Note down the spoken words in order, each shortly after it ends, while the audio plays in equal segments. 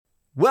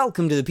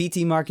Welcome to the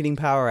PT Marketing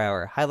Power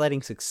Hour,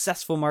 highlighting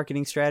successful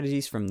marketing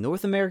strategies from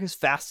North America's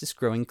fastest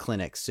growing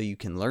clinics so you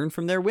can learn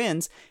from their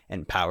wins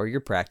and power your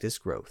practice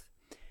growth.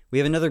 We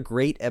have another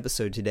great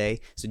episode today,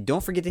 so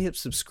don't forget to hit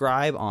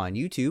subscribe on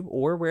YouTube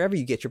or wherever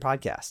you get your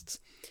podcasts.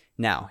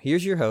 Now,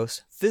 here's your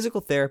host, physical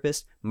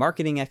therapist,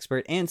 marketing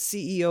expert, and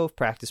CEO of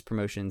Practice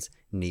Promotions,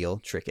 Neil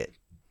Trickett.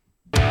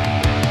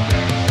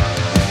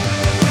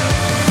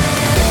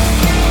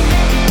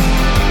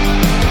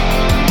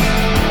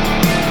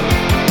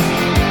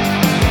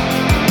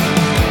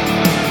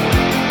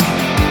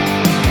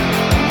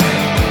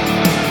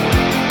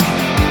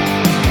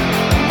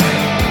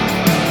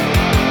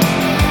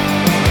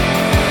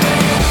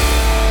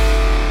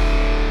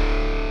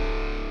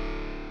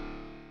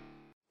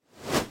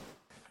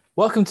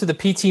 Welcome to the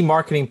PT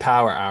Marketing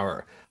Power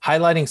Hour,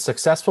 highlighting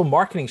successful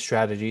marketing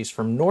strategies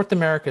from North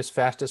America's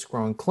fastest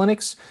growing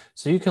clinics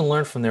so you can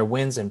learn from their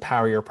wins and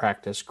power your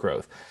practice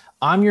growth.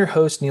 I'm your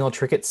host, Neil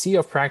Trickett, CEO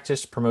of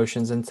Practice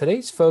Promotions, and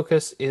today's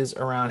focus is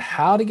around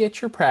how to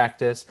get your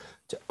practice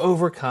to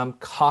overcome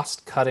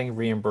cost-cutting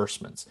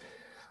reimbursements.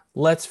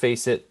 Let's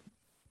face it,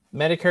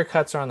 Medicare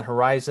cuts are on the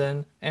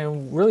horizon,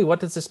 and really,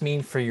 what does this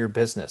mean for your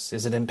business?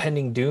 Is it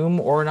impending doom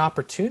or an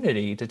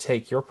opportunity to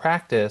take your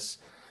practice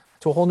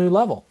to a whole new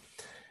level?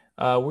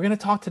 We're going to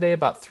talk today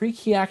about 3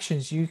 key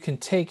actions you can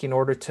take in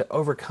order to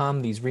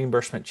overcome these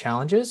reimbursement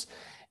challenges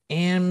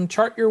and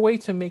chart your way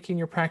to making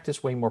your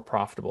practice way more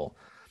profitable.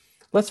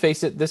 Let's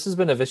face it, this has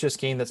been a vicious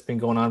game that's been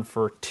going on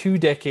for 2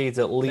 decades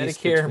at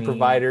least. Medicare and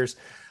providers.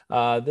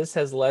 This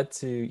has led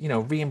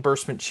to,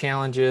 reimbursement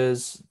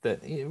challenges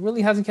that it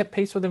really hasn't kept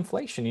pace with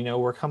inflation.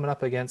 We're coming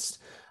up against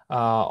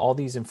all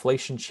these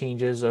inflation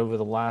changes over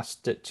the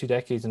last 2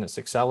 decades, and it's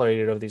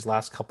accelerated over these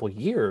last couple of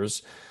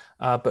years.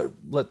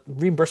 But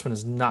reimbursement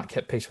has not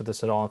kept pace with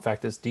this at all. In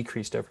fact, it's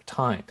decreased over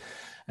time.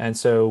 And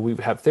so we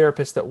have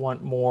therapists that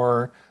want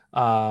more,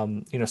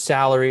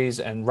 salaries,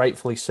 and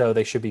rightfully so.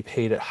 They should be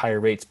paid at higher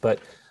rates.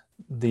 But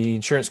the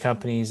insurance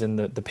companies and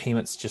the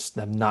payments just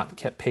have not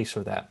kept pace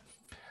with that.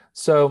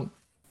 So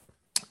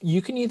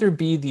you can either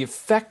be the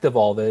effect of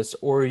all this,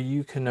 or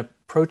you can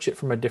approach it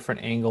from a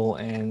different angle.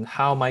 And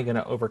how am I going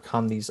to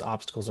overcome these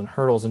obstacles and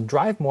hurdles and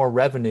drive more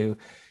revenue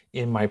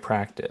in my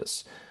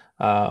practice?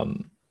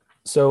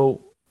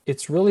 So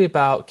it's really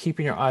about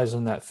keeping your eyes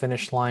on that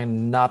finish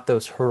line, not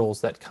those hurdles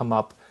that come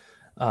up,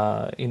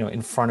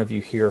 in front of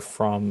you here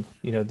from,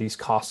 these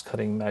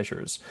cost-cutting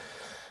measures.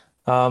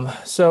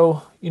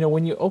 So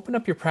when you open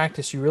up your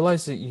practice, you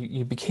realize that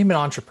you became an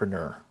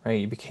entrepreneur,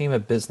 right? You became a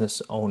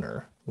business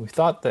owner. We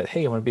thought that,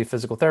 hey, I want to be a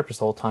physical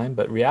therapist the whole time,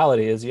 but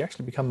reality is you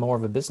actually become more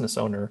of a business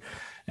owner,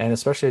 and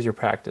especially as your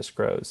practice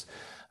grows.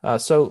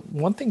 So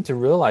one thing to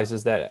realize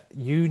is that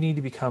you need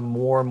to become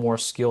more and more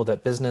skilled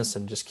at business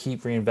and just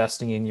keep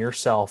reinvesting in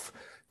yourself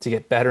to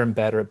get better and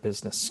better at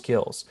business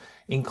skills,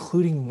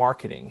 including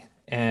marketing.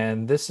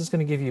 And this is going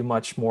to give you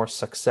much more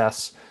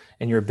success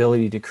and your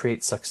ability to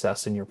create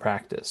success in your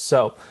practice.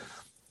 So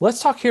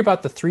let's talk here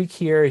about the 3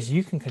 key areas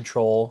you can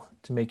control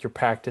to make your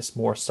practice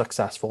more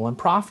successful and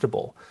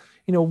profitable.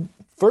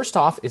 First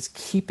off is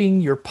keeping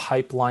your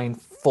pipeline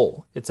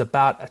full. It's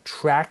about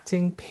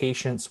attracting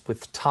patients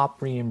with top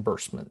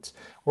reimbursements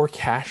or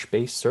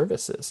cash-based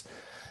services.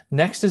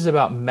 Next is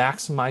about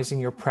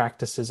maximizing your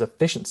practice's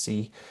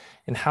efficiency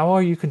and how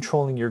are you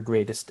controlling your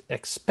greatest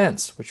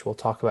expense, which we'll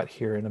talk about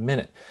here in a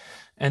minute.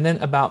 And then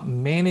about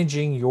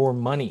managing your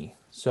money.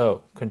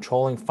 So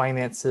controlling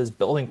finances,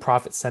 building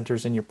profit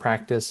centers in your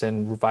practice,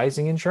 and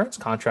revising insurance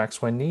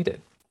contracts when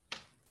needed.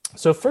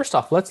 So first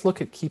off, let's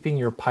look at keeping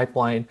your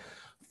pipeline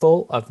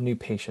full of new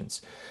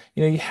patients.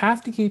 You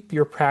have to keep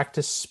your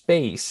practice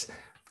space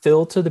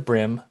filled to the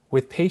brim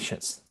with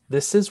patients.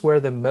 This is where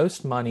the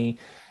most money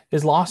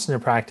is lost in a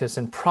practice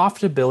and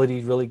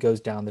profitability really goes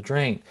down the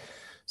drain.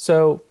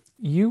 So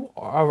you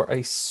are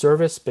a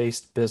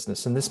service-based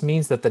business, and this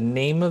means that the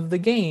name of the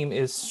game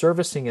is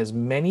servicing as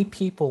many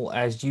people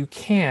as you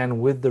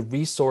can with the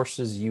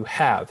resources you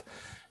have.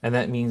 And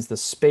that means the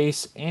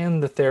space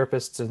and the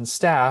therapists and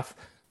staff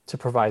to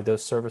provide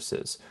those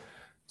services.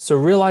 So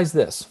realize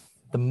this.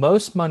 The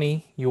most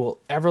money you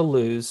will ever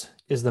lose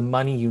is the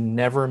money you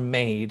never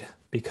made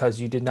because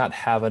you did not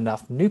have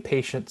enough new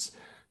patients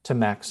to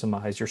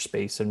maximize your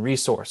space and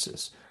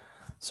resources.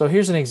 So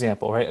here's an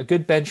example, right? A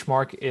good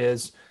benchmark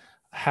is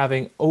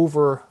having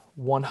over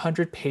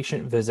 100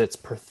 patient visits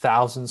per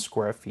 1,000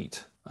 square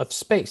feet of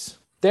space.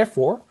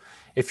 Therefore,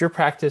 if your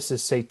practice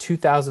is, say,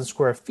 2,000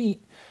 square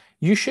feet,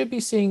 you should be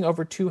seeing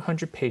over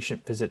 200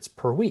 patient visits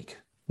per week.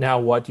 Now,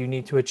 what do you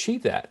need to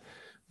achieve that?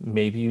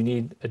 Maybe you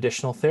need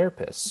additional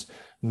therapists.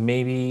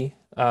 Maybe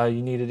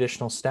you need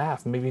additional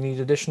staff. Maybe you need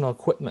additional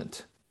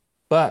equipment.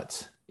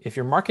 But if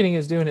your marketing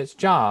is doing its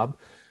job,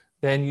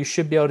 then you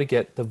should be able to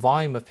get the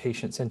volume of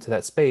patients into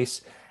that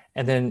space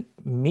and then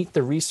meet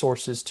the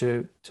resources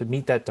to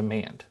meet that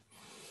demand.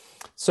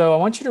 So I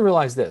want you to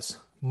realize this.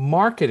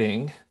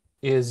 Marketing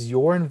is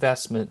your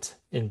investment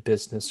in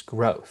business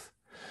growth.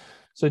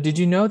 So did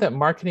you know that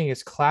marketing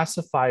is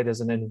classified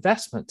as an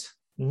investment,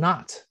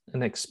 not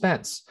an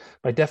expense.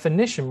 By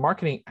definition,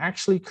 marketing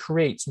actually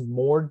creates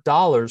more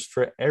dollars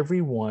for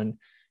every one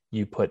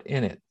you put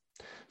in it.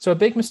 So a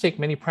big mistake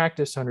many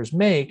practice owners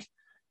make,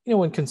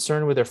 when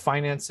concerned with their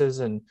finances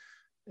and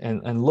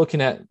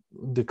looking at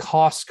the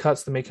cost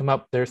cuts that may come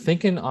up, they're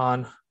thinking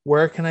on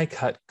where can I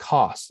cut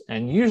costs?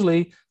 And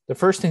usually the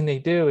first thing they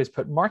do is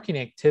put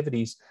marketing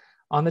activities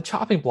on the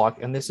chopping block.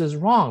 And this is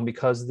wrong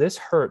because this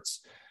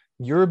hurts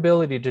your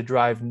ability to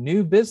drive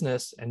new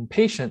business and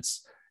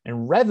patients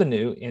and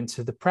revenue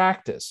into the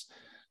practice.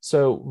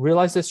 So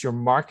realize this, your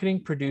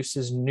marketing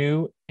produces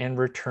new and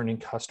returning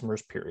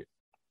customers, period.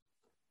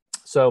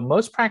 So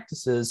most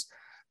practices,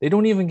 they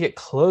don't even get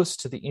close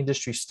to the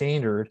industry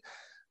standard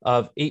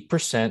of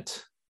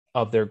 8%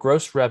 of their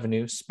gross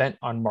revenue spent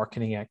on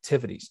marketing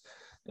activities.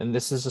 And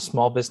this is a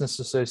Small Business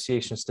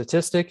Association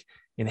statistic.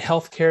 In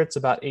healthcare, it's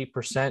about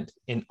 8%.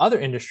 In other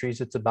industries,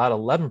 it's about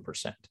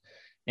 11%.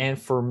 And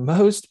for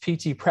most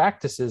PT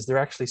practices, they're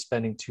actually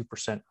spending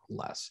 2% or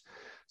less.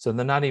 So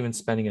they're not even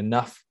spending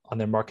enough on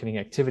their marketing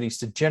activities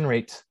to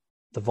generate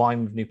the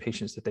volume of new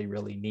patients that they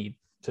really need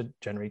to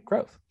generate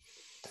growth.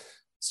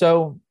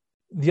 So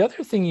the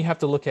other thing you have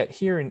to look at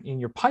here in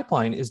your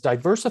pipeline is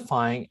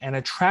diversifying and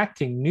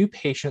attracting new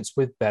patients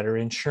with better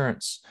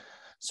insurance.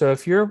 So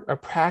if you're a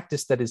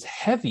practice that is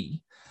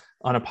heavy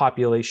on a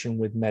population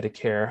with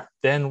Medicare,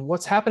 then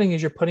what's happening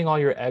is you're putting all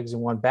your eggs in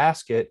one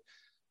basket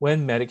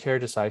when Medicare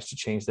decides to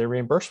change their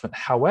reimbursement.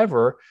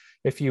 However,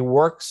 if you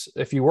work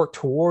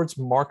towards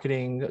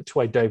marketing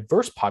to a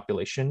diverse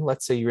population,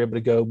 let's say you're able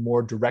to go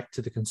more direct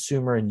to the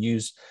consumer and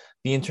use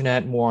the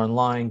internet, more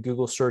online,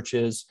 Google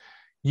searches,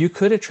 you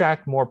could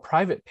attract more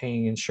private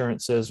paying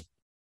insurances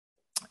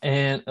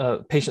and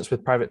patients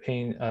with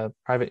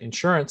private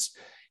insurance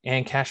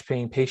and cash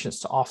paying patients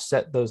to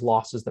offset those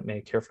losses that may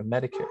occur from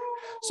Medicare.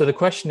 So the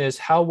question is,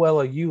 how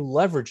well are you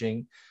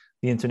leveraging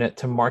the internet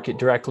to market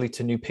directly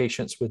to new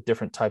patients with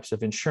different types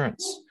of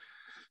insurance?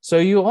 So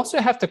you also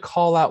have to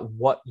call out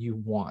what you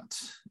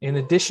want. In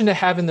addition to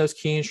having those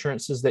key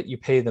insurances that you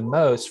pay the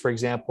most, for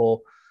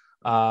example,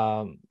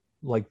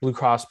 like Blue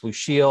Cross Blue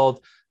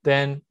Shield,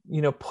 then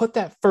put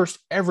that first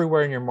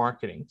everywhere in your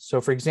marketing. So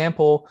for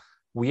example,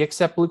 we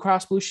accept Blue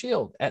Cross Blue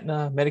Shield,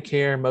 Aetna,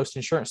 Medicare, most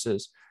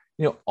insurances.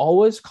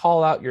 Always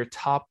call out your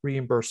top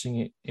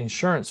reimbursing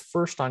insurance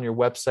first on your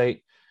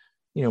website,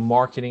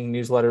 marketing,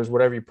 newsletters,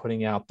 whatever you're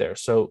putting out there.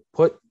 So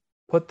put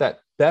that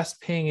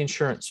best paying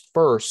insurance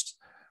first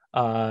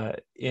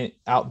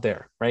out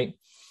there, right?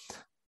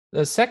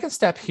 The second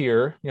step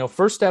here,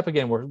 first step,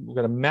 again, we're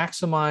going to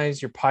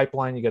maximize your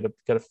pipeline. You got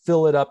to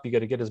fill it up. You got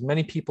to get as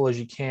many people as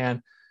you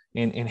can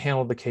and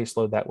handle the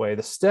caseload that way.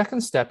 The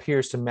second step here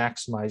is to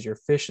maximize your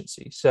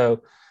efficiency.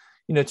 So,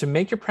 to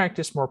make your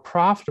practice more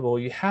profitable,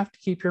 you have to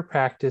keep your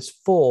practice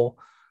full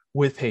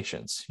with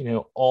patients,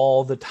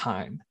 all the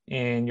time.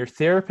 And your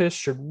therapist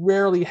should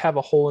rarely have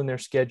a hole in their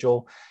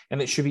schedule,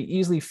 and it should be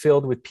easily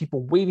filled with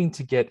people waiting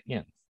to get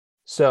in.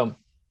 So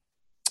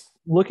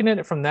looking at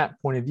it from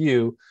that point of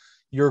view,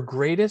 your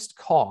greatest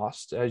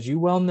cost, as you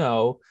well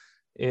know,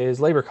 is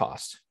labor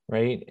cost,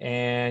 right?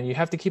 And you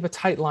have to keep a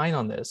tight line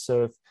on this.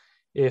 So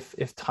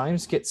if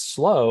times get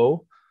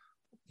slow,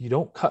 you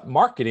don't cut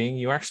marketing,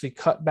 you actually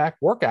cut back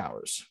work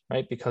hours,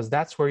 right? Because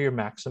that's where your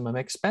maximum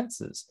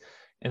expense is.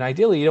 And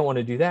ideally, you don't want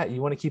to do that.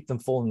 You want to keep them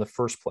full in the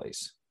first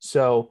place.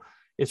 So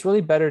it's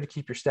really better to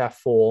keep your staff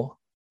full,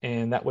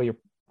 and that way your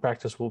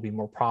practice will be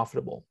more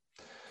profitable.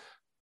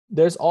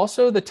 There's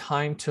also the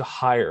time to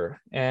hire.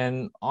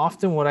 And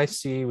often what I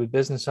see with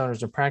business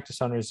owners and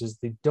practice owners is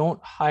they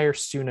don't hire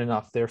soon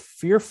enough. They're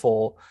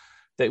fearful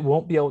they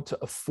won't be able to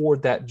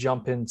afford that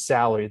jump in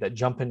salary, that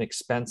jump in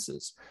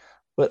expenses.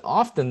 But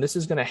often this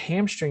is going to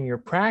hamstring your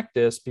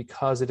practice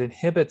because it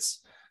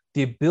inhibits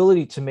the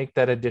ability to make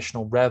that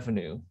additional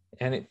revenue,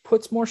 and it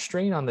puts more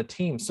strain on the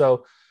team.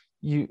 So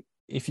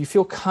if you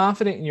feel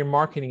confident in your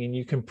marketing and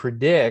you can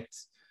predict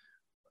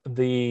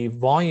the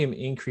volume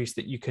increase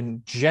that you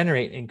can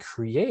generate and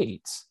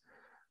create,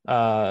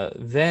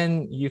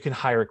 then you can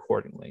hire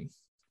accordingly.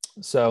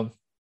 So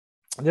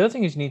the other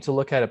thing is you need to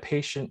look at a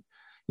patient,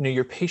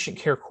 your patient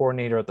care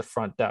coordinator at the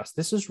front desk.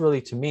 This is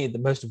really, to me, the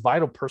most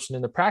vital person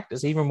in the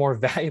practice, even more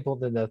valuable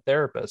than the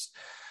therapist.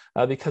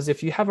 Because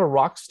if you have a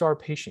rock star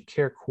patient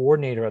care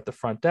coordinator at the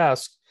front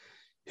desk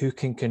who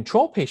can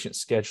control patient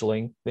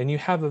scheduling, then you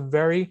have a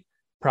very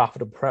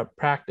profitable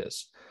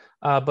practice.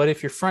 But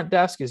if your front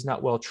desk is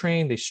not well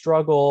trained, they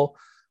struggle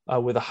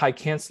with a high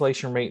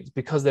cancellation rate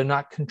because they're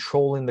not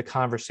controlling the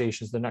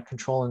conversations, they're not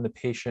controlling the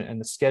patient and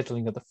the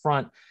scheduling at the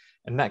front.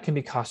 And that can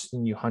be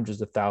costing you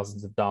hundreds of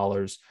thousands of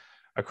dollars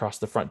across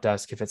the front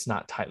desk if it's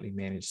not tightly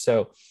managed.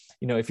 So,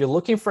 if you're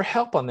looking for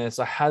help on this,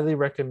 I highly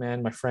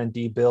recommend my friend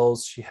Dee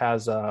Bills. She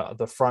has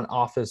the Front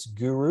Office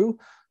Guru.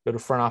 Go to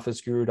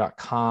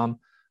frontofficeguru.com.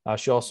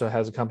 She also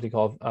has a company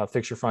called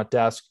Fix Your Front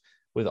Desk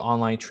with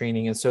online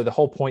training. And so the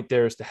whole point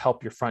there is to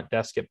help your front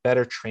desk get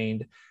better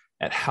trained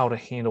at how to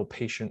handle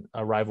patient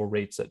arrival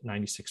rates at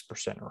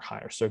 96% or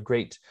higher. So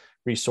great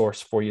resource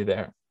for you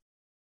there.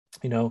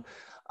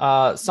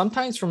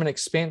 Sometimes from an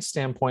expense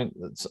standpoint,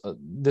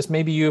 this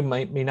may be you,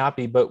 may not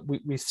be, but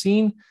we've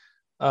seen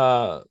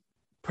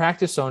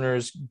practice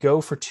owners go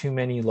for too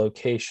many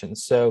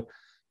locations. So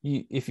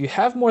if you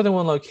have more than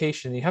one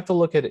location, you have to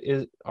look at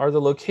are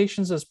the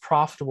locations as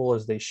profitable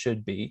as they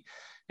should be?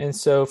 And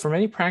so for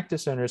many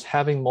practice owners,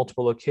 having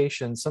multiple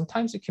locations,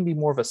 sometimes it can be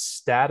more of a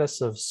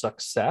status of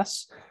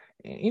success,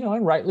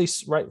 and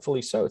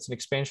rightfully so. It's an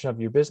expansion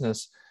of your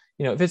business,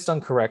 if it's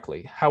done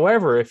correctly.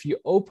 However, if you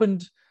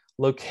opened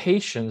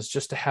locations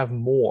just to have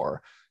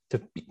more,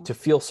 to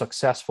feel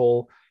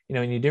successful,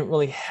 and you didn't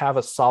really have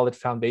a solid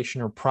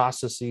foundation or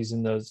processes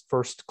in those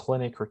first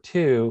clinic or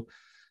two,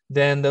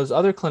 then those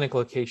other clinic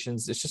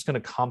locations, it's just going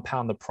to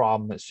compound the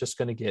problem. It's just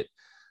going to get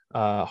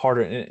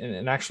harder.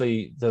 And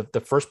actually, the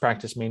first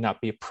practice may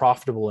not be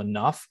profitable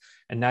enough.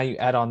 And now you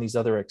add on these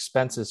other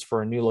expenses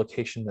for a new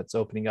location that's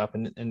opening up,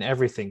 and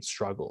everything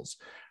struggles.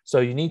 So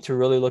you need to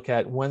really look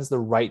at when's the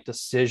right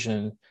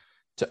decision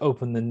to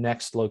open the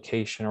next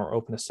location, or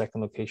open a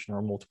second location,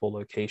 or multiple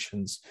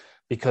locations,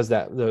 because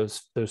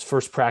those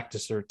first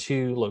practice or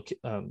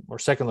or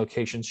second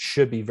locations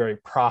should be very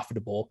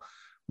profitable,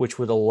 which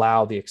would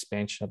allow the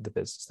expansion of the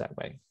business that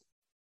way.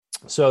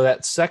 So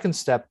that second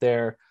step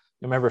there,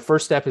 remember,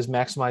 first step is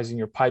maximizing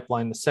your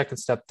pipeline. The second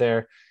step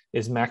there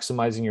is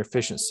maximizing your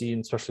efficiency,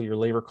 and especially your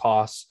labor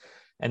costs.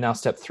 And now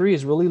step 3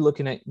 is really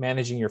looking at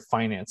managing your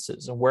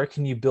finances, and where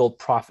can you build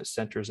profit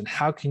centers, and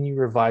how can you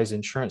revise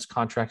insurance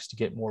contracts to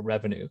get more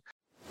revenue.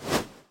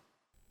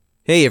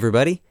 Hey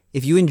everybody,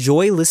 if you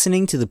enjoy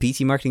listening to the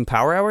PT Marketing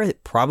Power Hour,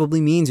 it probably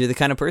means you're the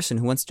kind of person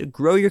who wants to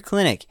grow your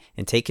clinic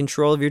and take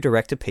control of your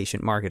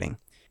direct-to-patient marketing.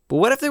 But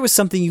what if there was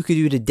something you could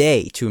do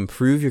today to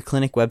improve your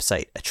clinic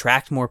website,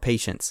 attract more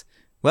patients?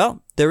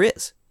 Well, there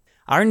is.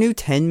 Our new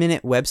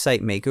 10-minute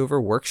website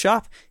makeover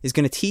workshop is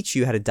going to teach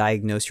you how to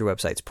diagnose your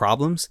website's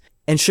problems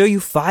and show you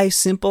 5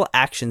 simple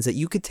actions that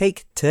you could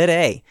take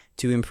today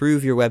to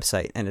improve your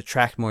website and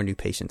attract more new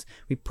patients.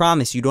 We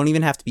promise you don't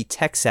even have to be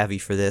tech savvy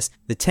for this.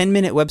 The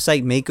 10-minute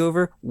website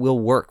makeover will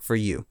work for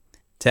you.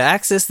 To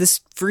access this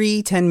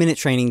free 10-minute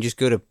training, just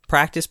go to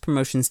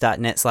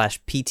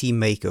practicepromotions.net/PT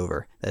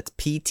makeover. That's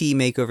PT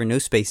makeover, no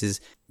spaces.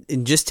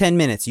 In just 10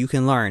 minutes, you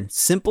can learn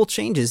simple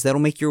changes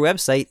that'll make your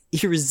website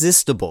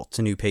irresistible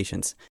to new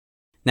patients.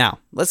 Now,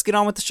 let's get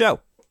on with the show.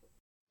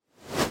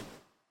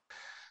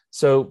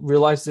 So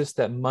realize this,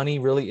 that money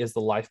really is the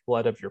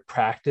lifeblood of your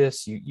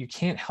practice. You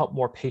can't help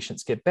more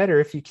patients get better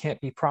if you can't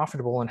be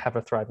profitable and have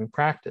a thriving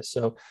practice.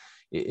 So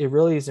it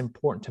really is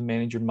important to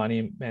manage your money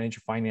and manage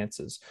your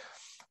finances.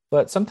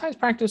 But sometimes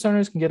practice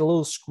owners can get a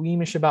little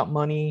squeamish about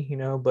money,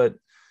 but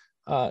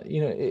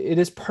it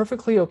is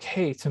perfectly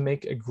okay to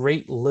make a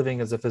great living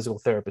as a physical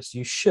therapist.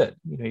 You should.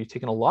 You're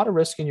taking a lot of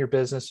risk in your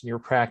business and your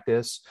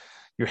practice.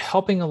 You're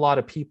helping a lot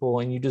of people,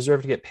 and you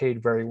deserve to get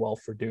paid very well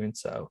for doing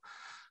so.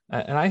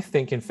 And I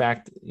think, in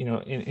fact,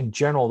 in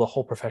general, the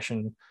whole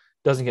profession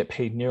doesn't get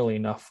paid nearly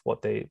enough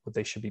what they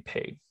should be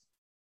paid.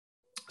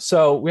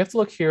 So we have to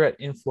look here at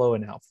inflow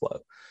and outflow.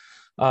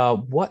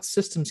 What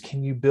systems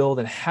can you build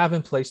and have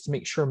in place to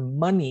make sure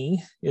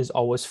money is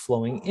always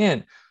flowing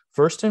in?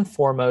 First and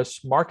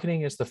foremost,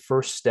 marketing is the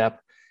first step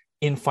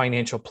in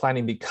financial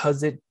planning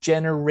because it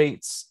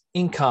generates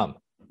income.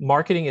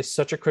 Marketing is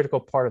such a critical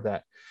part of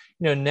that.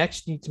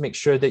 Next, you need to make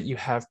sure that you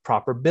have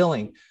proper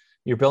billing.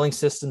 Your billing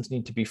systems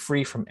need to be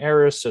free from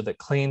errors so that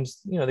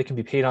claims, they can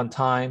be paid on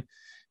time.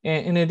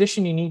 And in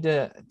addition, you need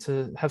to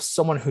have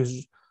someone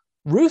who's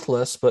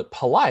ruthless but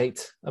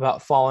polite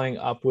about following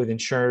up with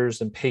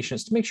insurers and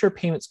patients to make sure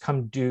payments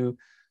come due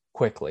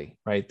quickly,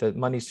 right? The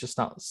money's just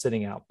not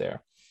sitting out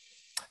there.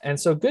 And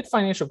so good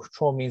financial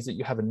control means that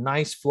you have a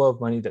nice flow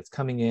of money that's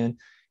coming in.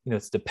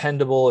 It's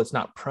dependable. It's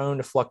not prone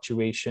to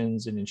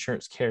fluctuations and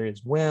insurance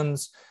carriers'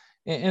 whims.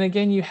 And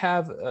again, you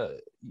have,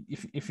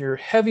 if you're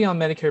heavy on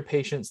Medicare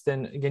patients,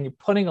 then again, you're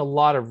putting a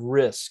lot of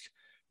risk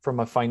from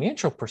a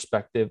financial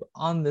perspective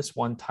on this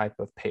one type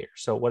of payer.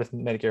 So what if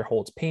Medicare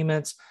holds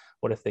payments?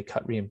 What if they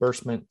cut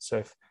reimbursement? So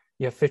if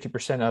you have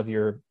 50% of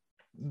your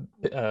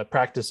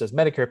practice as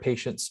Medicare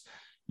patients,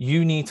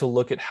 you need to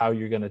look at how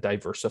you're going to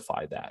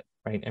diversify that,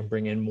 right? And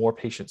bring in more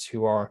patients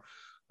who are,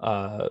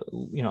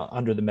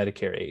 under the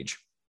Medicare age.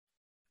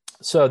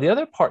 So the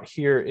other part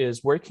here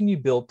is, where can you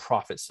build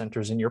profit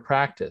centers in your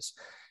practice?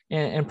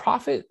 And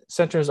profit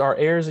centers are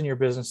areas in your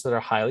business that are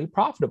highly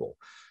profitable.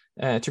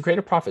 To create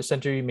a profit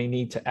center, you may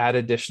need to add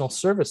additional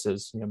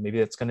services. Maybe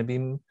it's going to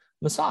be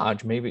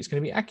massage, maybe it's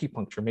going to be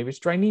acupuncture, maybe it's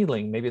dry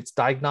needling, maybe it's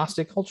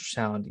diagnostic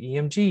ultrasound,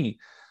 EMG,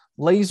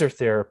 laser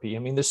therapy.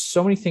 There's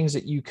so many things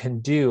that you can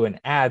do and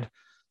add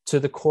to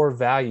the core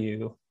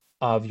value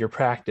of your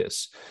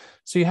practice.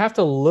 So you have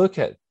to look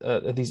at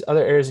these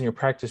other areas in your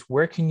practice.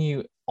 Where can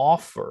you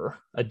offer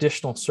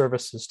additional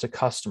services to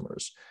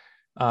customers?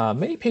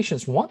 Many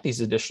patients want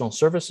these additional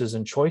services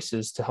and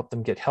choices to help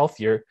them get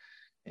healthier.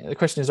 And the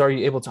question is, are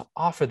you able to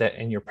offer that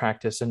in your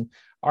practice? And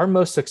our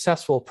most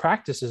successful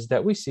practices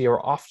that we see are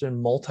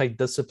often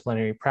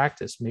multidisciplinary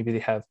practice. Maybe they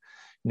have,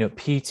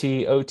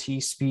 PT, OT,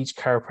 speech,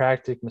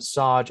 chiropractic,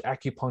 massage,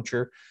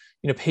 acupuncture.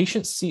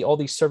 Patients see all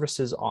these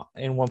services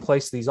in one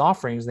place, these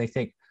offerings, and they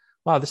think,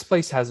 wow, this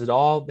place has it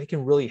all. They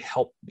can really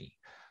help me.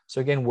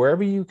 So again,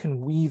 wherever you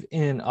can weave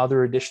in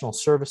other additional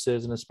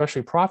services and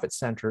especially profit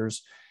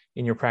centers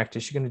in your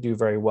practice, you're going to do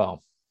very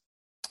well.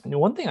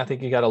 One thing I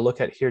think you got to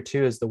look at here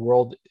too, as the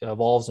world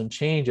evolves and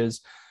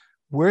changes,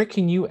 where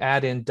can you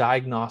add in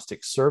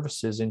diagnostic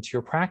services into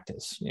your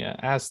practice?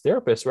 As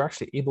therapists, we're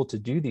actually able to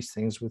do these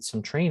things with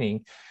some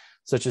training,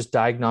 such as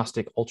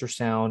diagnostic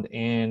ultrasound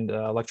and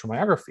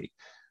electromyography.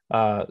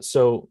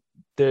 So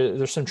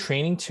there's some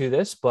training to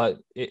this, but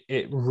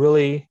it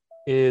really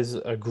is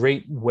a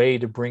great way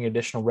to bring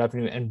additional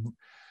revenue, and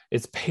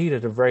it's paid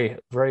at a very,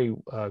 very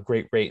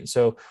great rate. And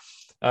so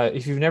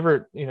if you've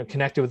never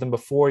connected with them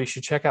before, you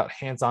should check out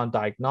Hands On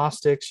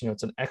Diagnostics.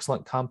 It's an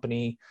excellent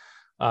company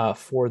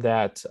for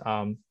that.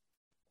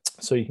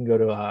 So you can go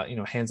to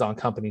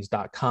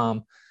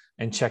handsoncompanies.com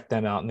and check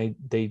them out. And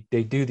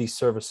they do these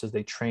services.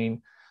 They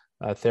train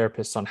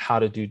therapists on how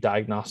to do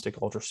diagnostic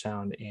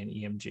ultrasound and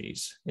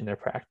EMGs in their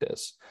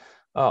practice.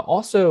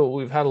 Also,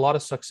 we've had a lot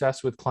of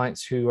success with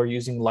clients who are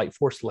using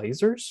Lightforce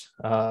lasers.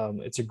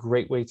 It's a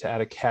great way to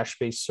add a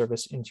cash-based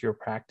service into your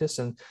practice,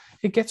 and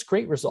it gets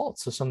great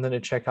results. So something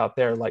to check out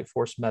there,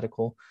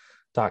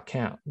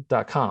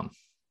 lightforcemedical.com.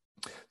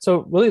 So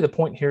really the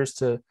point here is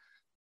to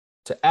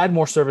add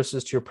more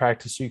services to your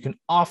practice so you can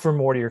offer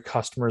more to your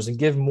customers and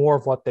give more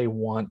of what they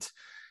want.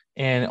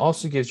 And it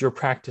also gives your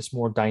practice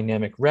more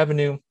dynamic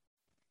revenue.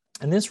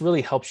 And this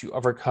really helps you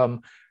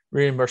overcome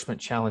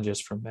reimbursement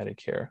challenges from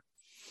Medicare.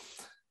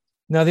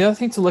 Now, the other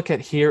thing to look at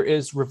here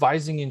is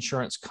revising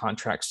insurance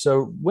contracts.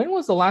 So when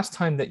was the last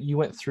time that you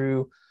went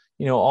through,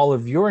 all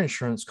of your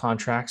insurance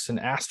contracts and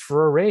asked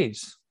for a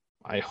raise?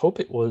 I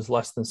hope it was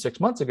less than 6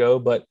 months ago,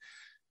 but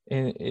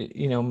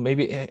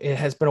maybe it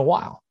has been a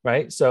while,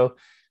 right? So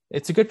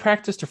it's a good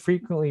practice to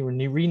frequently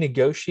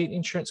renegotiate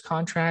insurance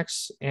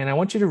contracts. And I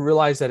want you to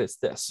realize that it's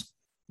this: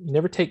 you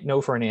never take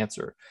no for an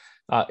answer.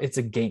 It's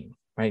a game,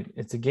 right?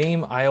 It's a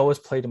game I always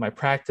played in my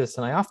practice,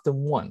 and I often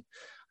won.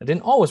 I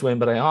didn't always win,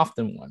 but I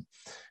often won.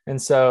 And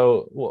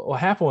so what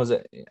happened was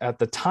that at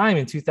the time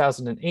in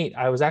 2008,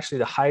 I was actually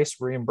the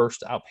highest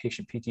reimbursed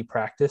outpatient PT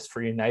practice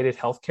for United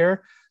Healthcare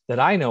that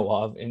I know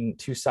of in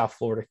 2 South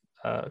Florida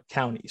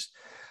counties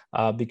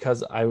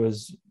because I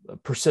was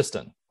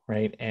persistent,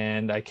 right?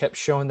 And I kept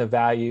showing the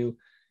value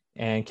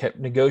and kept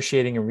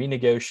negotiating and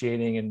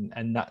renegotiating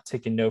and not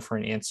taking no for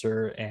an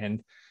answer.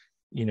 And,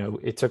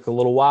 it took a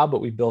little while,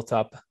 but we built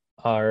up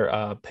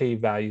our pay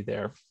value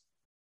there.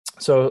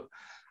 So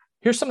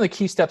here's some of the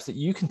key steps that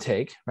you can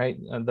take, right,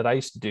 that I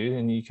used to do,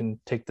 and you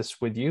can take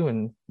this with you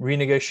and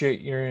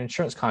renegotiate your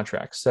insurance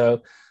contracts.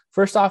 So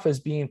first off is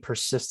being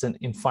persistent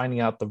in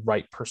finding out the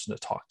right person to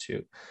talk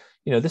to.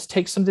 This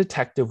takes some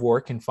detective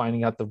work in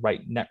finding out the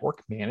right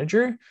network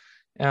manager.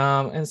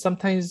 And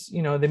sometimes,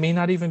 they may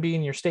not even be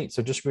in your state.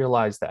 So just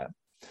realize that.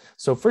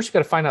 So first, you got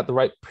to find out the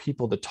right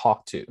people to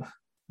talk to.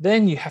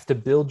 Then you have to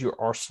build your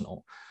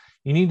arsenal.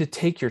 You need to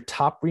take your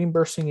top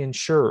reimbursing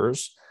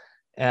insurers,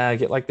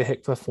 get like the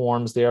HCFA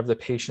forms. They have the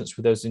patients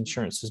with those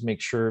insurances,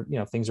 make sure,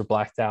 things are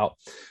blacked out,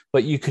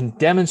 but you can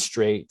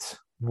demonstrate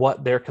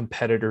what their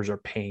competitors are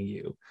paying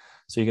you.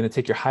 So you're going to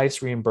take your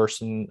highest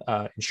reimbursing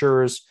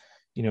insurers,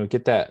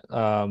 get that,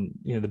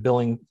 the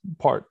billing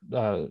part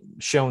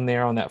shown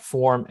there on that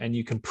form. And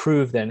you can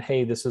prove then,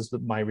 hey, this is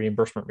my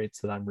reimbursement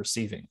rates that I'm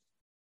receiving.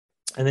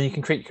 And then you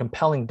can create a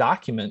compelling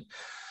document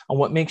on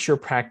what makes your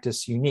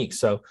practice unique.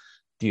 So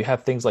do you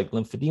have things like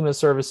lymphedema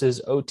services,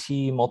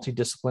 OT,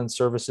 multidiscipline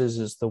services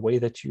is the way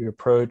that you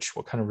approach?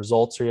 What kind of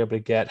results are you able to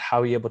get?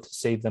 How are you able to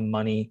save them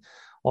money?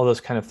 All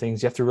those kind of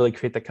things. You have to really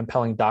create that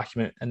compelling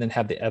document and then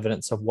have the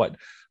evidence of what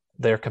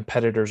their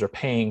competitors are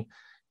paying.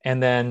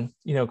 And then,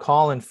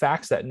 call and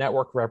fax that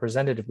network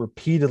representative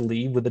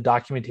repeatedly with the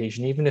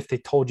documentation, even if they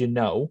told you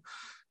no,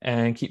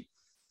 and keep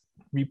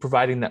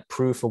providing that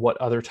proof of what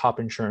other top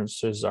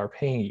insurances are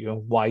paying you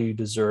and why you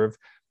deserve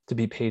to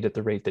be paid at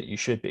the rate that you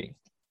should be.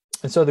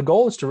 And so the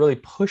goal is to really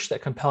push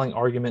that compelling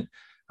argument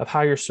of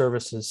how your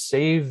services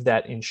save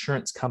that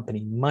insurance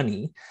company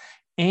money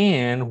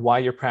and why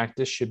your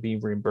practice should be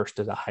reimbursed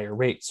at a higher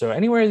rate. So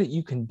anywhere that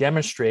you can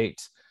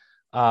demonstrate,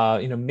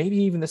 maybe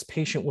even this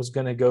patient was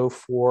going to go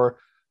for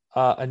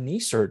a knee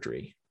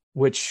surgery,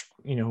 which,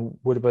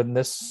 would have been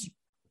this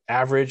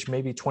average,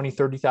 maybe $20,000,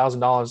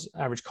 $30,000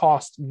 average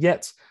cost,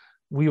 yet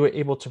we were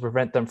able to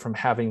prevent them from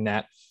having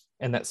that,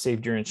 and that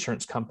saved your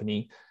insurance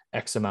company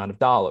X amount of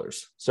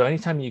dollars. So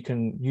anytime you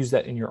can use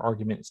that in your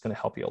argument, it's going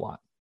to help you a lot.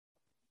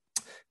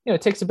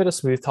 It takes a bit of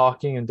smooth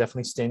talking and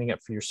definitely standing up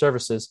for your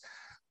services,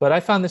 but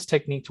I found this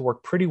technique to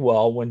work pretty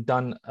well when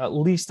done at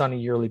least on a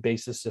yearly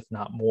basis, if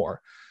not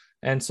more.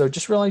 And so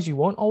just realize you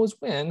won't always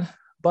win,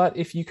 but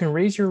if you can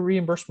raise your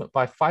reimbursement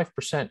by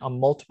 5% on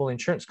multiple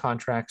insurance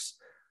contracts,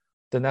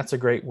 then that's a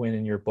great win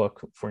in your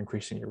book for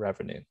increasing your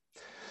revenue.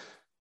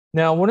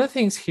 Now, one of the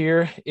things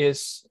here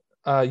is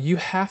you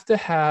have to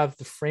have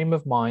the frame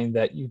of mind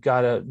that you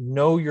got to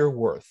know your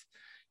worth,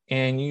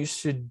 and you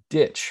should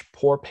ditch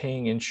poor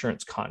paying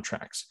insurance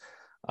contracts.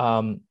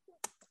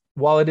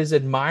 while it is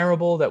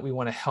admirable that we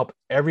want to help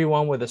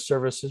everyone with the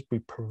services we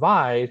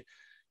provide,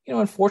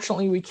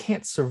 unfortunately, we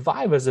can't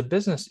survive as a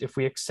business if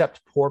we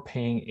accept poor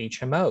paying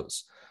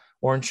HMOs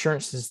or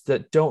insurances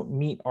that don't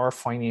meet our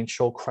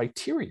financial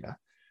criteria,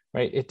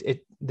 right?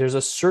 There's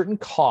a certain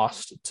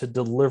cost to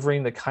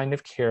delivering the kind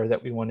of care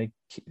that we want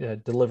to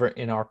deliver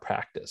in our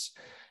practice.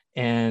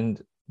 And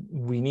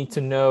we need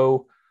to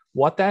know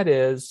what that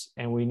is,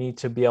 and we need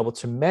to be able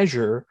to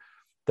measure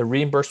the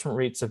reimbursement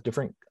rates of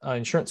different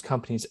insurance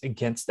companies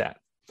against that.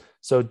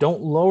 So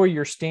don't lower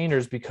your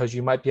standards because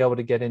you might be able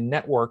to get in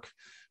network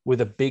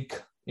with a big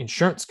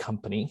insurance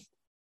company,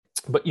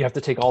 but you have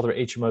to take all their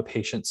HMO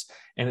patients,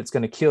 and it's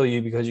going to kill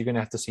you because you're going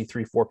to have to see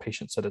 3-4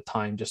 patients at a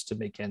time just to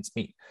make ends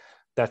meet.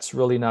 That's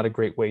really not a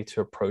great way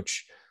to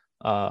approach,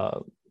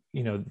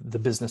 the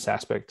business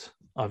aspect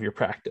of your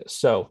practice.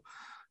 So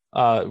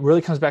it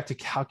really comes back to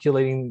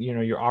calculating,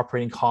 your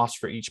operating costs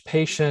for each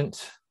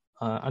patient,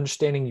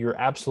 understanding your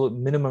absolute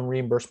minimum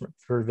reimbursement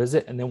per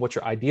visit, and then what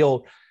your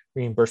ideal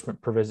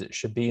reimbursement per visit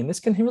should be. And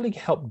this can really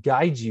help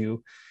guide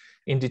you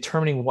in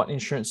determining what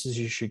insurances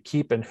you should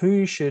keep and who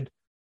you should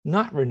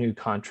not renew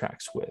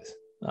contracts with.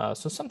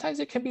 So sometimes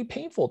it can be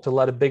painful to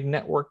let a big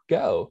network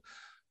go,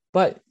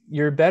 but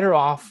you're better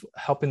off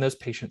helping those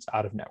patients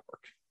out of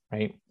network,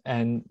 right?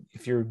 And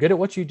if you're good at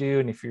what you do,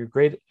 and if you're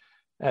great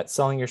at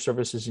selling your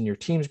services and your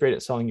team's great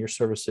at selling your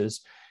services,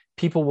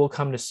 people will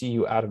come to see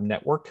you out of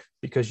network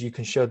because you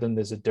can show them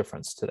there's a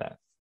difference to that.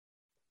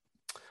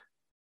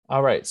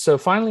 All right. So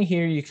finally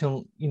here, you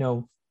can,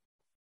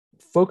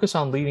 focus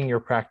on leading your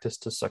practice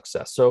to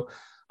success. So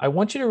I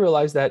want you to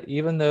realize that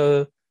even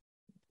though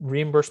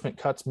reimbursement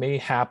cuts may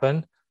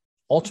happen,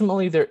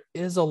 ultimately there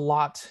is a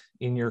lot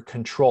in your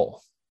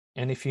control.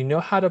 And if you know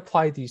how to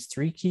apply these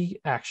 3 key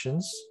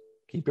actions,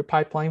 keep your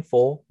pipeline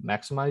full,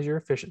 maximize your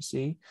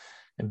efficiency,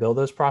 and build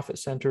those profit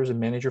centers and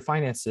manage your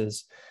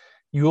finances,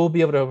 you will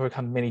be able to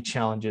overcome many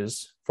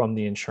challenges from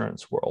the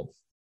insurance world.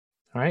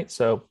 All right.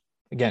 So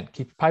again,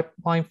 keep your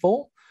pipeline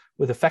full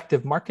with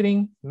effective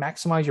marketing,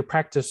 maximize your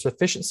practice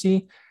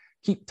efficiency,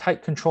 keep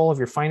tight control of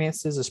your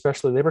finances,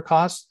 especially labor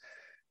costs.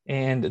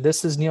 And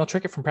this is Neil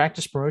Trickett from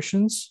Practice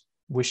Promotions,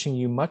 wishing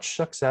you much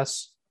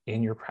success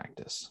in your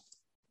practice.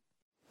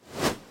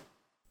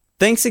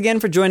 Thanks again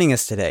for joining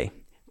us today.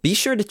 Be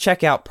sure to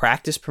check out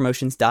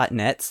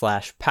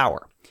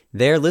practicepromotions.net/power.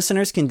 There,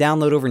 listeners can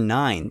download over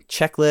 9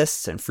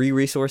 checklists and free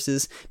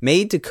resources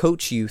made to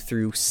coach you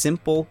through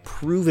simple,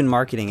 proven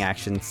marketing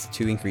actions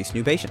to increase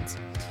new patients.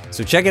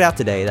 So check it out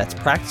today. That's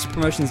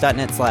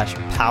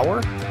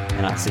practicepromotions.net/power,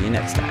 and I'll see you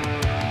next time.